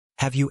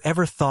Have you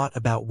ever thought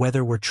about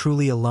whether we're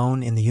truly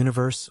alone in the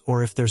universe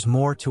or if there's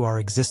more to our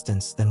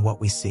existence than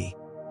what we see?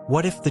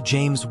 What if the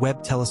James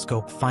Webb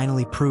Telescope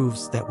finally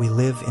proves that we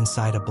live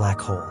inside a black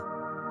hole?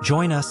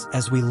 Join us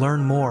as we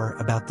learn more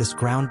about this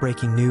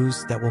groundbreaking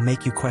news that will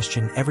make you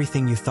question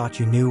everything you thought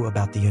you knew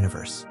about the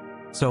universe.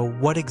 So,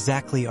 what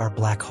exactly are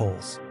black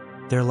holes?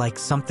 They're like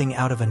something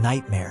out of a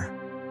nightmare.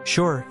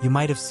 Sure, you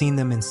might have seen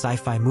them in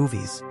sci-fi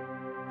movies,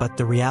 but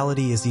the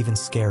reality is even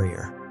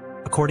scarier.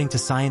 According to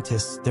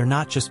scientists, they're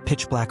not just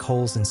pitch-black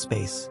holes in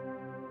space.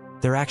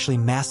 They're actually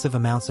massive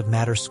amounts of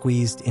matter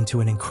squeezed into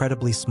an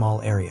incredibly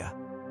small area.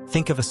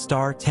 Think of a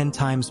star 10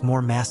 times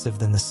more massive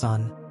than the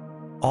Sun,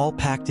 all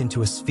packed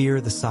into a sphere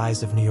the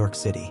size of New York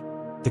City.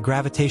 The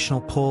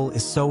gravitational pull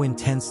is so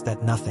intense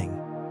that nothing,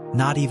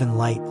 not even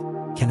light,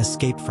 can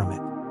escape from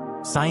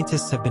it.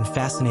 Scientists have been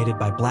fascinated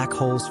by black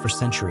holes for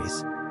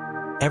centuries,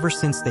 ever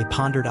since they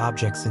pondered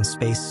objects in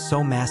space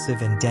so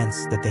massive and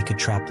dense that they could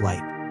trap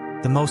light.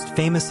 The most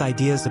famous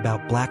ideas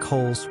about black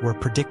holes were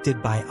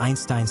predicted by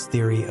Einstein's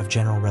theory of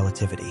general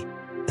relativity.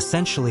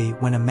 Essentially,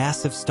 when a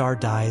massive star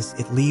dies,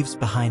 it leaves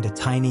behind a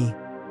tiny,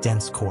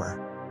 dense core.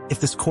 If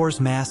this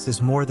core's mass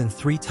is more than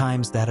 3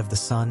 times that of the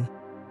Sun,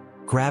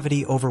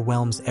 gravity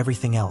overwhelms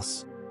everything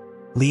else,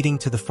 leading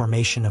to the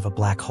formation of a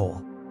black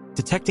hole.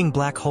 Detecting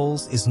black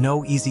holes is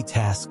no easy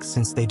task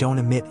since they don't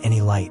emit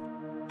any light.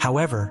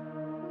 However,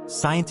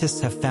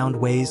 scientists have found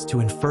ways to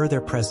infer their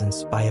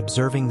presence by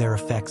observing their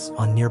effects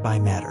on nearby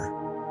matter.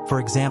 For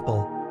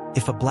example,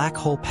 if a black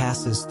hole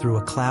passes through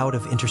a cloud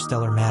of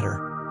interstellar matter,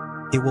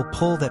 it will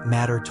pull that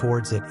matter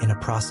towards it in a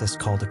process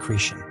called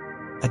accretion.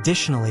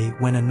 Additionally,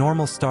 when a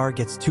normal star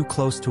gets too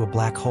close to a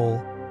black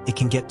hole, it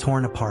can get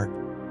torn apart,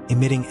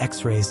 emitting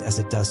X-rays as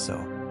it does so.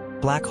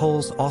 Black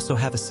holes also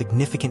have a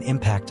significant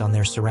impact on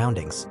their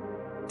surroundings.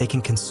 They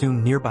can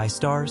consume nearby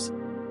stars,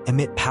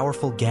 emit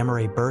powerful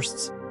gamma-ray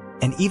bursts,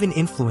 and even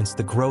influence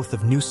the growth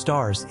of new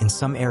stars in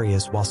some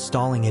areas while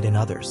stalling it in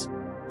others.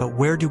 But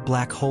where do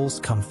black holes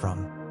come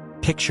from?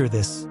 Picture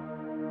this.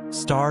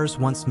 Stars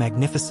once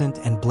magnificent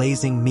and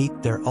blazing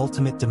meet their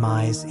ultimate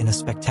demise in a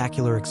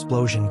spectacular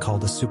explosion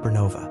called a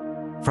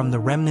supernova. From the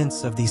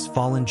remnants of these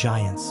fallen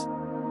giants,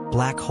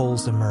 black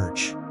holes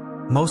emerge.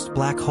 Most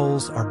black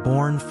holes are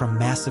born from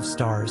massive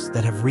stars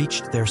that have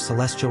reached their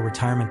celestial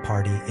retirement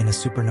party in a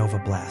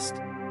supernova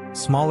blast.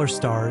 Smaller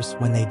stars,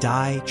 when they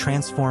die,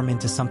 transform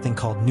into something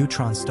called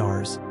neutron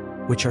stars,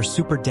 which are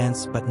super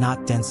dense but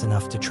not dense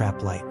enough to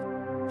trap light.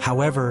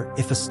 However,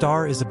 if a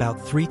star is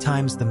about 3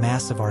 times the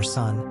mass of our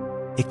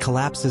Sun, it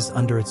collapses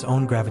under its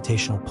own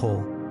gravitational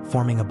pull,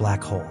 forming a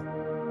black hole.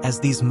 As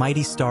these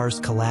mighty stars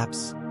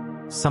collapse,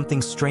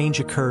 something strange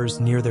occurs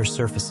near their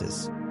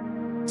surfaces.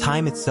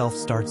 Time itself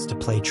starts to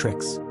play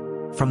tricks.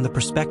 From the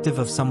perspective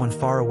of someone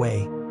far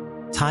away,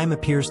 time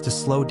appears to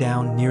slow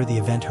down near the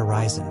event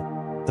horizon,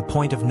 the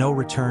point of no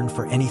return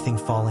for anything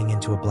falling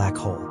into a black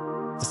hole.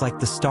 It's like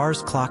the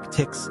star's clock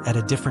ticks at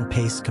a different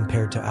pace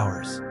compared to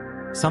ours.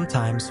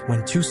 Sometimes,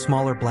 when 2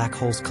 smaller black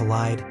holes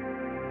collide,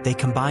 they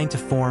combine to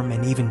form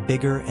an even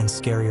bigger and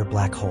scarier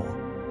black hole.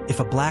 If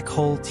a black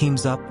hole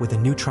teams up with a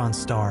neutron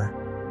star,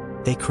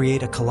 they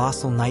create a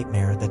colossal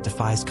nightmare that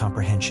defies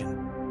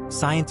comprehension.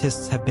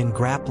 Scientists have been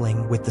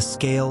grappling with the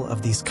scale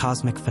of these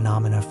cosmic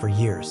phenomena for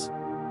years.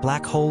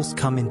 Black holes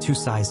come in 2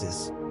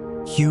 sizes,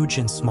 huge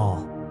and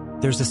small.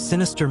 There's a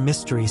sinister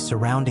mystery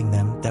surrounding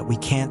them that we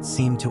can't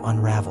seem to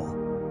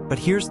unravel. But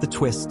here's the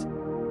twist.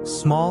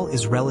 Small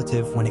is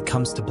relative when it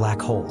comes to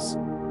black holes.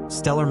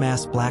 Stellar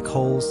mass black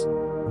holes,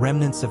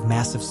 remnants of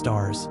massive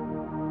stars,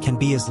 can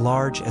be as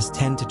large as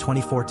 10 to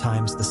 24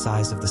 times the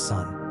size of the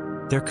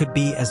Sun. There could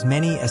be as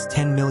many as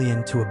 10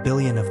 million to a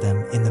billion of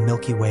them in the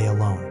Milky Way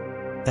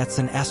alone. That's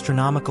an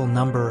astronomical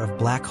number of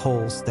black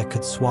holes that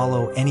could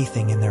swallow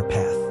anything in their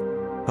path.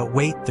 But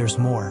wait, there's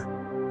more.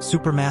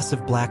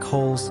 Supermassive black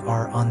holes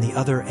are on the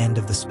other end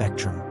of the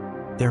spectrum.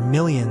 They're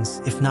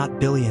millions, if not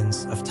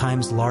billions, of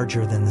times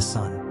larger than the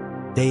Sun.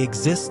 They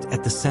exist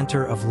at the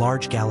center of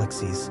large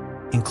galaxies,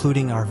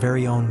 including our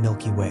very own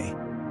Milky Way.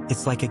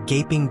 It's like a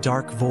gaping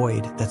dark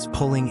void that's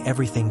pulling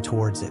everything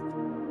towards it.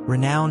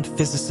 Renowned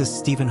physicist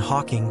Stephen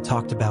Hawking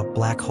talked about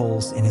black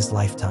holes in his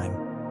lifetime.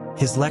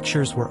 His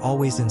lectures were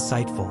always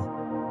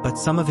insightful, but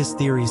some of his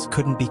theories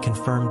couldn't be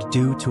confirmed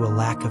due to a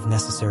lack of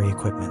necessary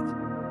equipment.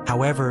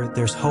 However,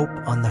 there's hope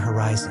on the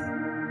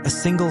horizon. A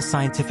single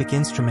scientific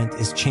instrument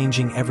is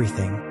changing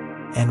everything,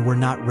 and we're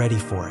not ready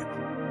for it.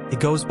 It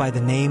goes by the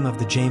name of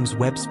the James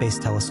Webb Space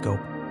Telescope,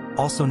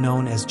 also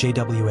known as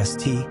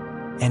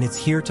JWST, and it's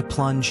here to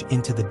plunge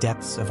into the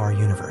depths of our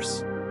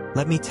universe.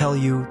 Let me tell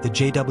you, the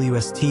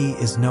JWST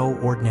is no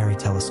ordinary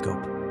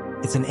telescope.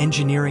 It's an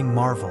engineering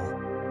marvel,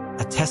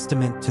 a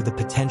testament to the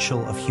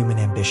potential of human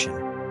ambition.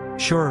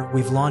 Sure,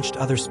 we've launched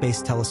other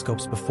space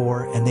telescopes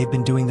before, and they've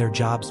been doing their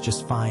jobs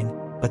just fine,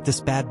 but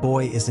this bad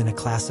boy is in a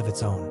class of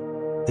its own.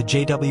 The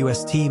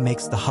JWST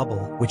makes the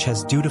Hubble, which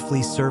has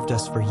dutifully served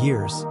us for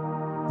years,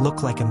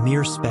 look like a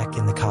mere speck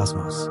in the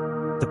cosmos.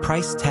 The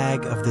price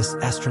tag of this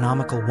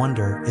astronomical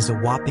wonder is a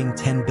whopping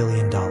 $10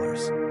 billion.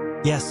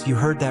 Yes, you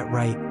heard that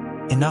right,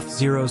 Enough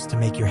zeros to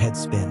make your head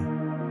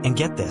spin. And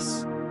get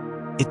this,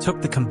 it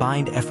took the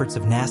combined efforts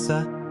of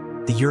NASA,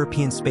 the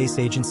European Space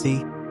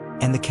Agency,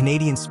 and the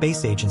Canadian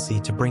Space Agency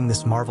to bring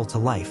this marvel to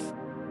life,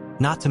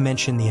 not to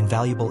mention the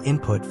invaluable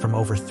input from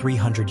over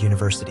 300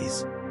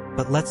 universities.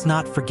 But let's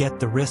not forget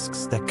the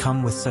risks that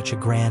come with such a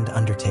grand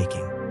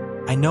undertaking.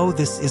 I know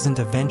this isn't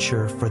a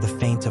venture for the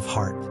faint of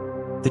heart.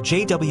 The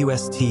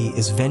JWST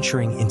is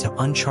venturing into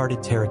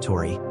uncharted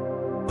territory,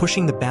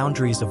 pushing the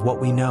boundaries of what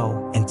we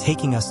know and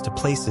taking us to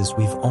places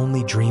we've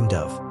only dreamed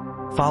of.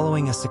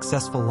 Following a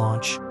successful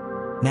launch,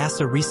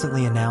 NASA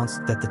recently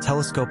announced that the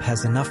telescope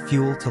has enough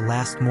fuel to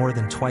last more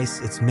than twice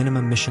its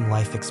minimum mission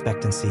life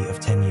expectancy of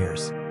 10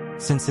 years.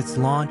 Since its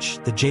launch,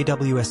 the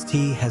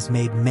JWST has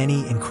made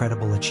many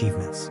incredible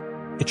achievements.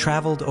 It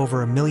traveled over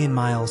 1 million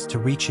miles to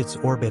reach its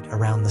orbit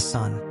around the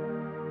Sun,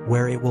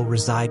 where it will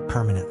reside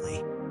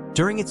permanently.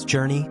 During its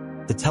journey,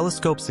 the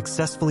telescope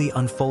successfully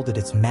unfolded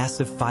its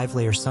massive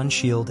 5-layer sun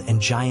shield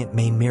and giant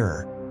main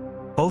mirror,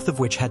 both of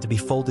which had to be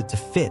folded to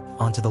fit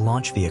onto the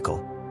launch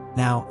vehicle.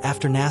 Now,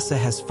 after NASA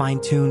has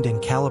fine-tuned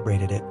and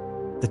calibrated it,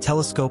 the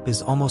telescope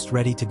is almost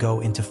ready to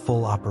go into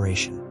full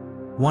operation.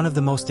 One of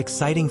the most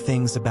exciting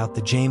things about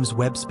the James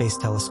Webb Space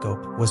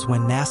Telescope was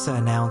when NASA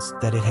announced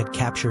that it had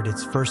captured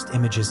its first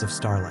images of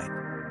starlight.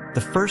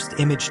 The first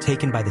image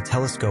taken by the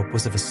telescope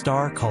was of a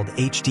star called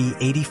HD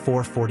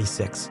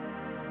 8446,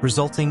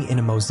 resulting in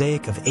a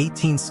mosaic of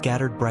 18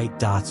 scattered bright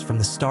dots from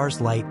the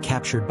star's light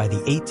captured by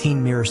the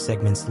 18 mirror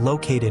segments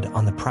located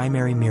on the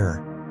primary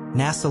mirror.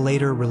 NASA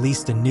later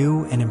released a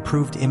new and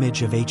improved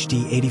image of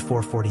HD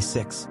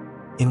 8446,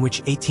 in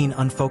which 18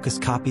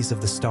 unfocused copies of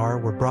the star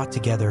were brought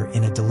together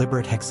in a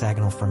deliberate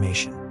hexagonal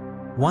formation.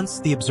 Once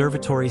the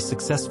observatory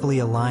successfully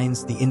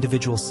aligns the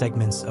individual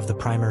segments of the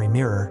primary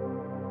mirror,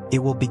 it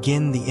will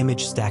begin the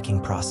image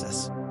stacking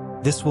process.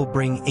 This will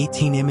bring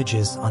 18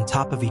 images on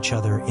top of each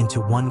other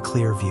into one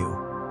clear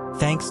view.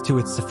 Thanks to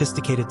its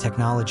sophisticated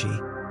technology,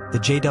 the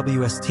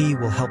JWST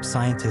will help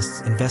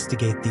scientists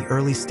investigate the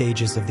early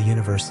stages of the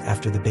universe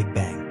after the Big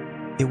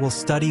Bang. It will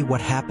study what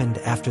happened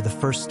after the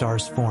first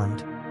stars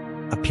formed,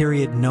 a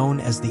period known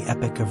as the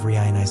epoch of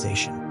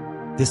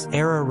reionization. This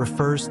era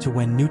refers to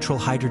when neutral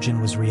hydrogen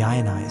was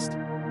reionized,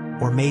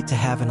 or made to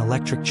have an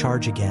electric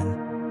charge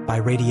again, by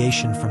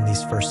radiation from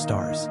these first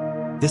stars.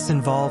 This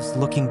involves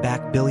looking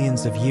back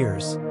billions of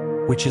years,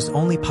 which is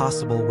only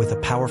possible with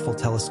a powerful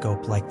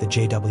telescope like the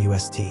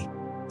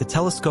JWST. The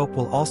telescope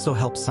will also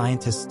help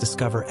scientists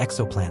discover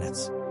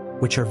exoplanets,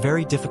 which are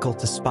very difficult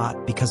to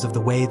spot because of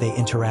the way they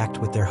interact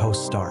with their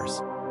host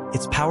stars.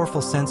 Its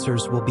powerful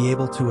sensors will be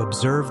able to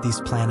observe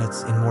these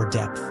planets in more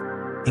depth,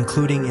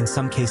 including in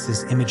some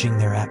cases imaging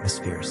their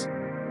atmospheres.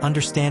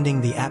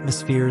 Understanding the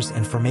atmospheres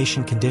and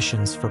formation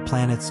conditions for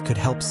planets could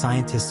help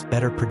scientists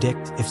better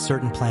predict if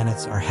certain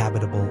planets are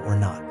habitable or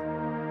not.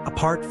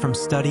 Apart from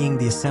studying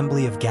the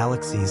assembly of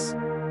galaxies,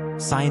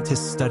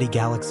 scientists study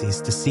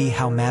galaxies to see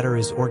how matter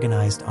is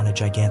organized on a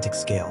gigantic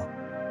scale.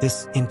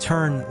 This, in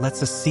turn,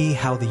 lets us see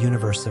how the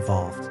universe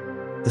evolved.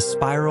 The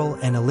spiral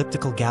and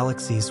elliptical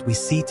galaxies we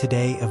see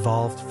today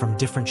evolved from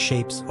different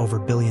shapes over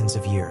billions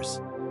of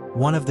years.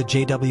 One of the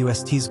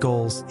JWST's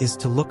goals is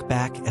to look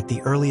back at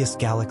the earliest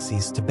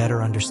galaxies to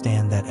better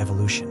understand that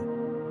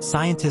evolution.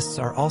 Scientists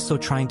are also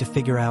trying to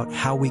figure out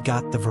how we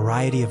got the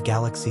variety of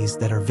galaxies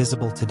that are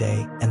visible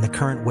today and the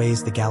current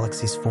ways the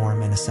galaxies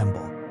form and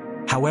assemble.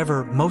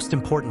 However, most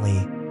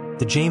importantly,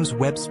 the James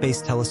Webb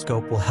Space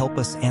Telescope will help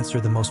us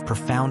answer the most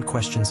profound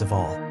questions of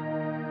all.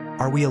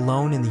 Are we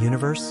alone in the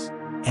universe?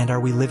 And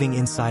are we living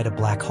inside a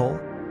black hole?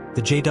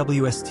 The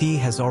JWST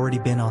has already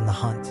been on the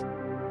hunt.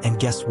 And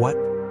guess what?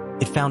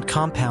 It found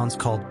compounds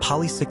called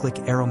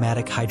polycyclic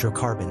aromatic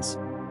hydrocarbons,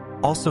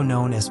 also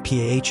known as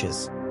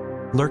PAHs,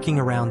 lurking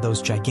around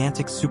those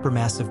gigantic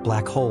supermassive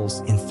black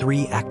holes in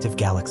 3 active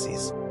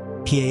galaxies.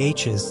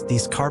 PAHs,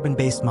 these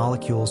carbon-based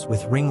molecules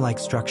with ring-like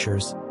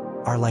structures,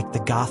 are like the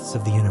Goths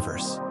of the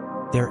universe.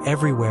 They're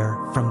everywhere,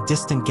 from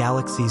distant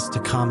galaxies to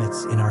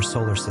comets in our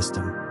solar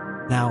system.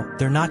 Now,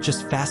 they're not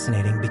just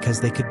fascinating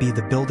because they could be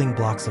the building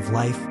blocks of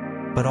life,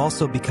 but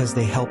also because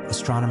they help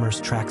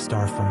astronomers track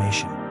star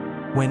formation.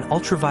 When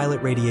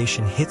ultraviolet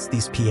radiation hits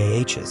these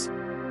PAHs,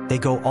 they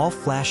go all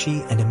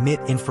flashy and emit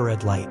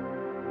infrared light,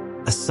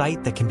 a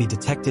sight that can be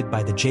detected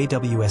by the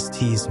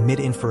JWST's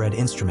mid-infrared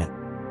instrument,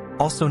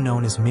 also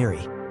known as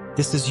MIRI.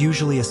 This is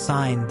usually a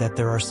sign that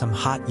there are some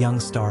hot young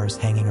stars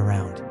hanging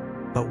around.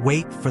 But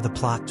wait for the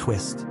plot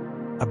twist.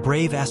 A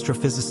brave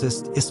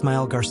astrophysicist,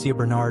 Ismail Garcia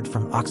Bernard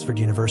from Oxford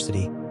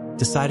University,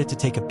 decided to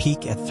take a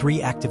peek at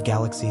 3 active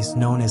galaxies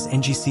known as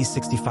NGC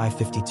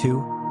 6552,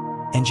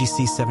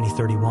 NGC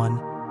 7031,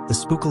 the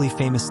spookily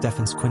famous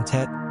Stephan's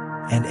Quintet,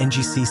 and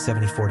NGC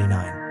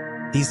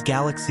 7049. These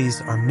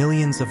galaxies are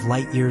millions of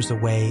light-years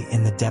away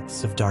in the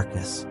depths of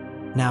darkness.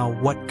 Now,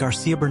 what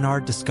Garcia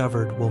Bernard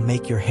discovered will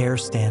make your hair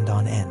stand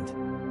on end.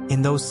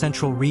 In those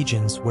central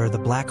regions where the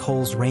black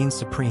holes reign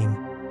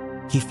supreme,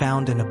 he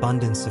found an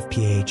abundance of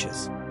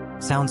PAHs.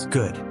 Sounds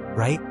good,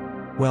 right?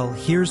 Well,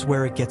 here's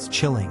where it gets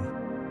chilling.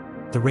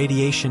 The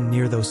radiation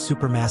near those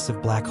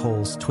supermassive black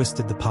holes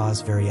twisted the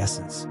PAH's very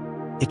essence.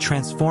 It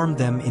transformed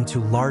them into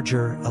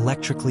larger,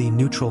 electrically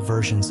neutral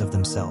versions of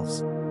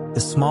themselves.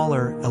 The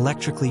smaller,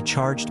 electrically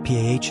charged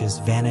PAHs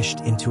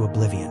vanished into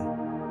oblivion.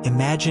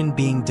 Imagine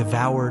being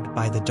devoured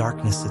by the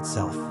darkness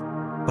itself.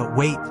 But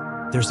wait,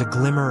 there's a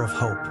glimmer of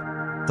hope.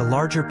 The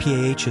larger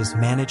PAHs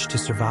managed to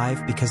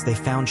survive because they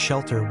found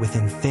shelter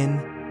within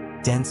thin,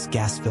 dense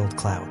gas-filled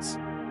clouds.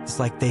 It's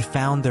like they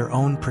found their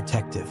own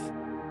protective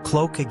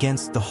cloak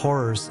against the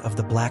horrors of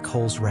the black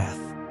hole's wrath.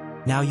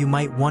 Now you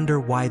might wonder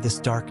why this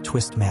dark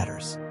twist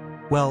matters.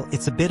 Well,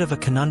 it's a bit of a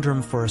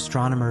conundrum for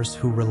astronomers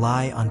who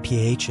rely on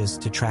PAHs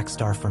to track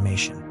star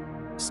formation.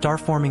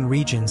 Star-forming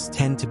regions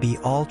tend to be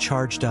all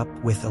charged up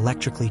with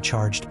electrically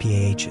charged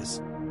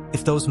PAHs.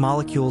 If those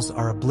molecules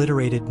are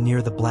obliterated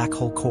near the black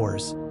hole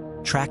cores,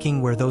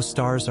 tracking where those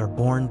stars are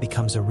born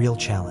becomes a real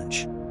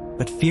challenge.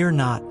 But fear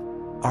not,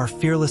 our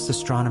fearless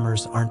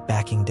astronomers aren't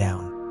backing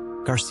down.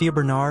 Garcia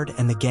Bernard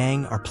and the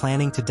gang are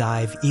planning to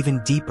dive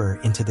even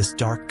deeper into this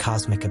dark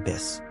cosmic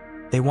abyss.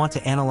 They want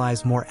to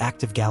analyze more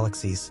active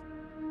galaxies,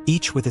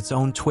 each with its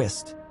own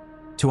twist,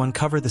 to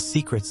uncover the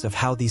secrets of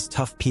how these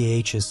tough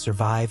PAHs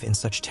survive in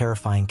such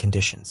terrifying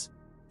conditions.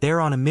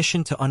 They're on a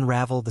mission to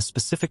unravel the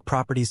specific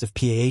properties of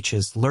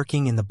PAHs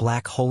lurking in the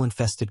black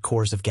hole-infested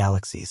cores of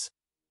galaxies.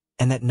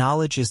 And that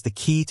knowledge is the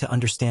key to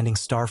understanding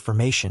star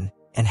formation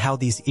and how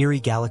these eerie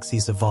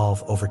galaxies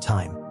evolve over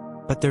time.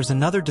 But there's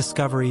another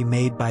discovery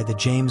made by the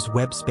James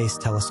Webb Space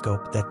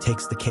Telescope that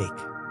takes the cake.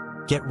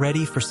 Get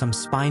ready for some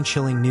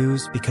spine-chilling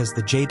news because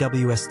the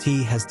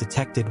JWST has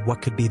detected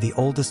what could be the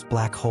oldest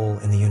black hole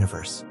in the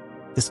universe.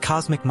 This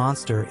cosmic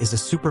monster is a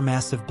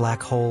supermassive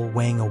black hole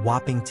weighing a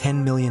whopping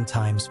 10 million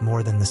times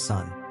more than the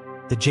Sun.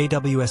 The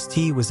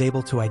JWST was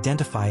able to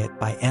identify it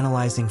by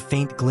analyzing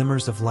faint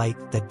glimmers of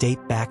light that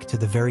date back to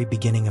the very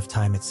beginning of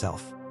time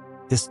itself.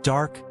 This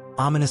dark,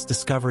 ominous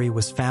discovery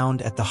was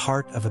found at the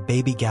heart of a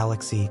baby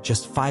galaxy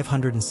just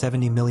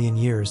 570 million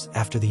years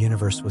after the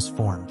universe was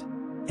formed.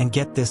 And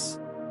get this,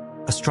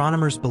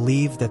 astronomers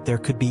believe that there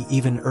could be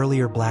even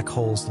earlier black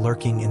holes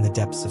lurking in the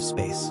depths of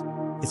space.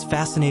 It's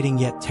fascinating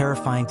yet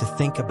terrifying to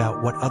think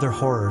about what other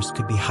horrors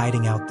could be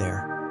hiding out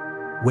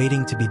there,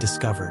 waiting to be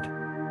discovered.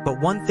 But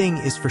one thing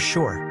is for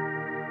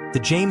sure, the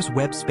James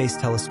Webb Space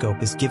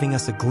Telescope is giving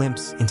us a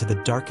glimpse into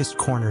the darkest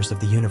corners of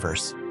the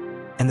universe,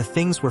 and the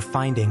things we're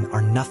finding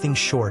are nothing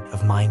short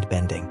of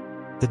mind-bending.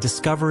 The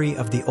discovery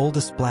of the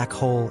oldest black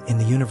hole in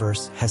the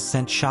universe has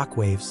sent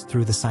shockwaves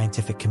through the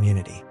scientific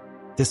community.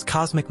 This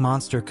cosmic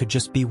monster could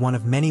just be one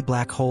of many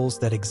black holes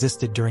that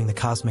existed during the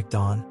cosmic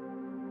dawn,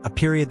 a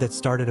period that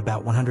started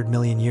about 100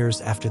 million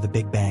years after the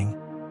Big Bang,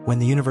 when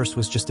the universe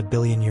was just a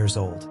billion years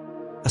old.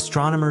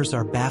 Astronomers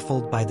are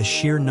baffled by the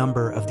sheer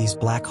number of these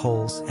black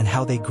holes and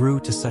how they grew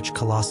to such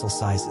colossal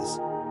sizes.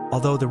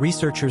 Although the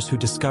researchers who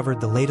discovered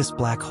the latest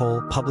black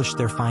hole published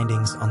their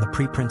findings on the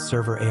preprint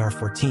server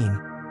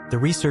AR14, the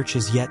research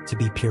is yet to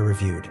be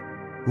peer-reviewed.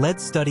 Lead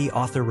study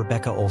author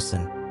Rebecca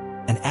Olson,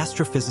 an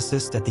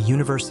astrophysicist at the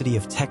University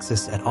of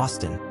Texas at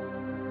Austin,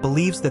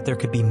 believes that there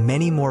could be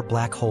many more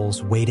black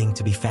holes waiting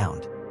to be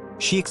found.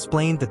 She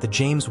explained that the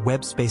James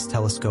Webb Space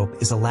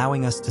Telescope is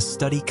allowing us to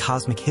study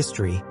cosmic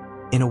history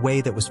in a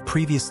way that was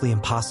previously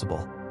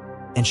impossible,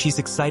 and she's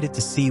excited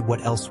to see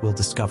what else we'll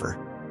discover.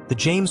 The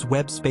James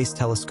Webb Space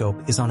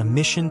Telescope is on a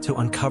mission to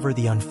uncover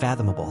the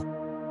unfathomable,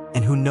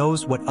 and who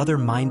knows what other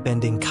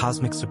mind-bending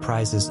cosmic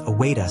surprises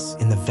await us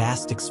in the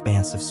vast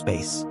expanse of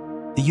space.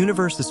 The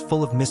universe is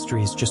full of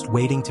mysteries just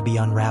waiting to be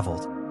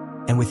unraveled,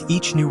 and with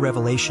each new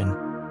revelation,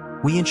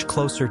 we inch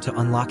closer to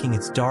unlocking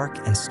its dark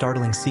and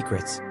startling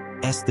secrets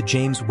as the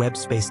James Webb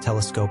Space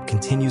Telescope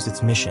continues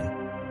its mission.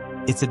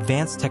 Its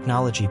advanced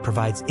technology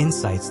provides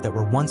insights that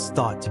were once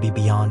thought to be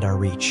beyond our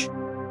reach.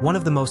 One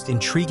of the most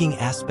intriguing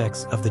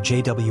aspects of the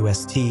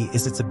JWST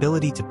is its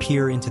ability to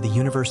peer into the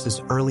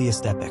universe's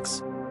earliest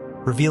epochs,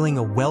 revealing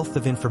a wealth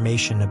of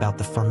information about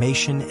the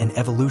formation and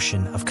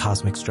evolution of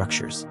cosmic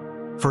structures.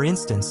 For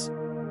instance,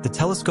 the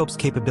telescope's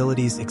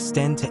capabilities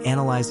extend to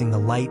analyzing the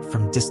light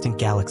from distant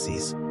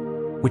galaxies,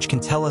 which can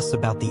tell us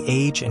about the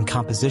age and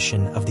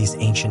composition of these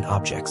ancient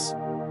objects.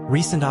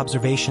 Recent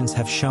observations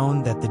have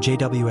shown that the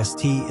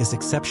JWST is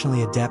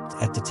exceptionally adept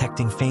at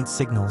detecting faint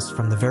signals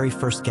from the very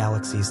first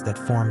galaxies that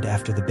formed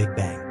after the Big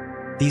Bang.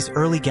 These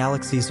early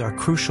galaxies are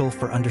crucial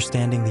for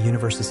understanding the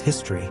universe's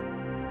history,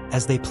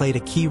 as they played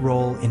a key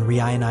role in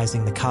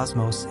reionizing the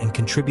cosmos and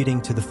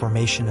contributing to the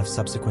formation of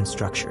subsequent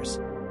structures.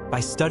 By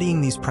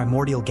studying these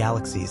primordial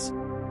galaxies,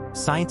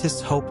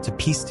 scientists hope to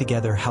piece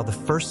together how the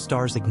first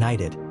stars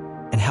ignited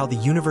and how the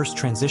universe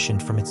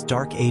transitioned from its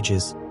dark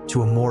ages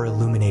to a more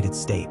illuminated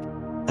state.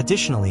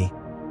 Additionally,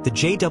 the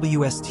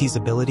JWST's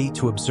ability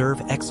to observe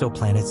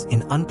exoplanets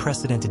in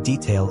unprecedented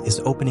detail is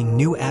opening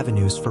new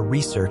avenues for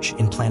research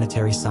in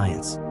planetary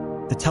science.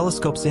 The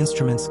telescope's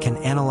instruments can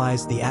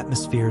analyze the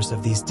atmospheres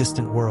of these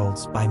distant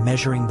worlds by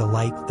measuring the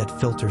light that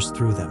filters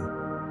through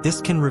them.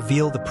 This can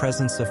reveal the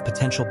presence of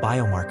potential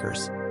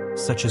biomarkers,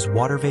 such as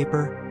water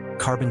vapor,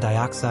 carbon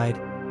dioxide,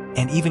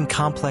 and even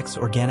complex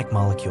organic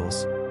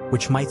molecules,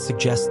 which might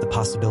suggest the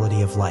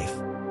possibility of life.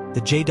 The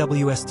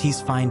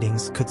JWST's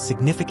findings could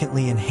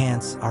significantly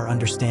enhance our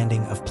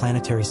understanding of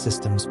planetary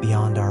systems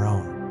beyond our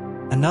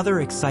own.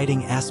 Another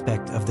exciting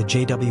aspect of the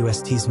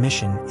JWST's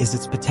mission is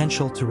its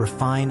potential to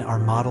refine our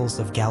models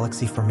of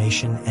galaxy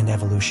formation and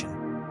evolution.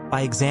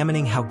 By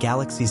examining how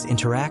galaxies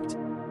interact,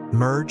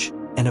 merge,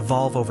 and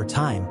evolve over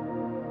time,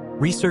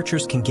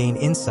 researchers can gain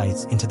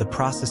insights into the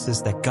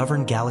processes that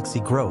govern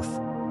galaxy growth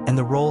and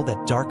the role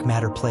that dark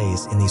matter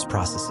plays in these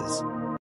processes.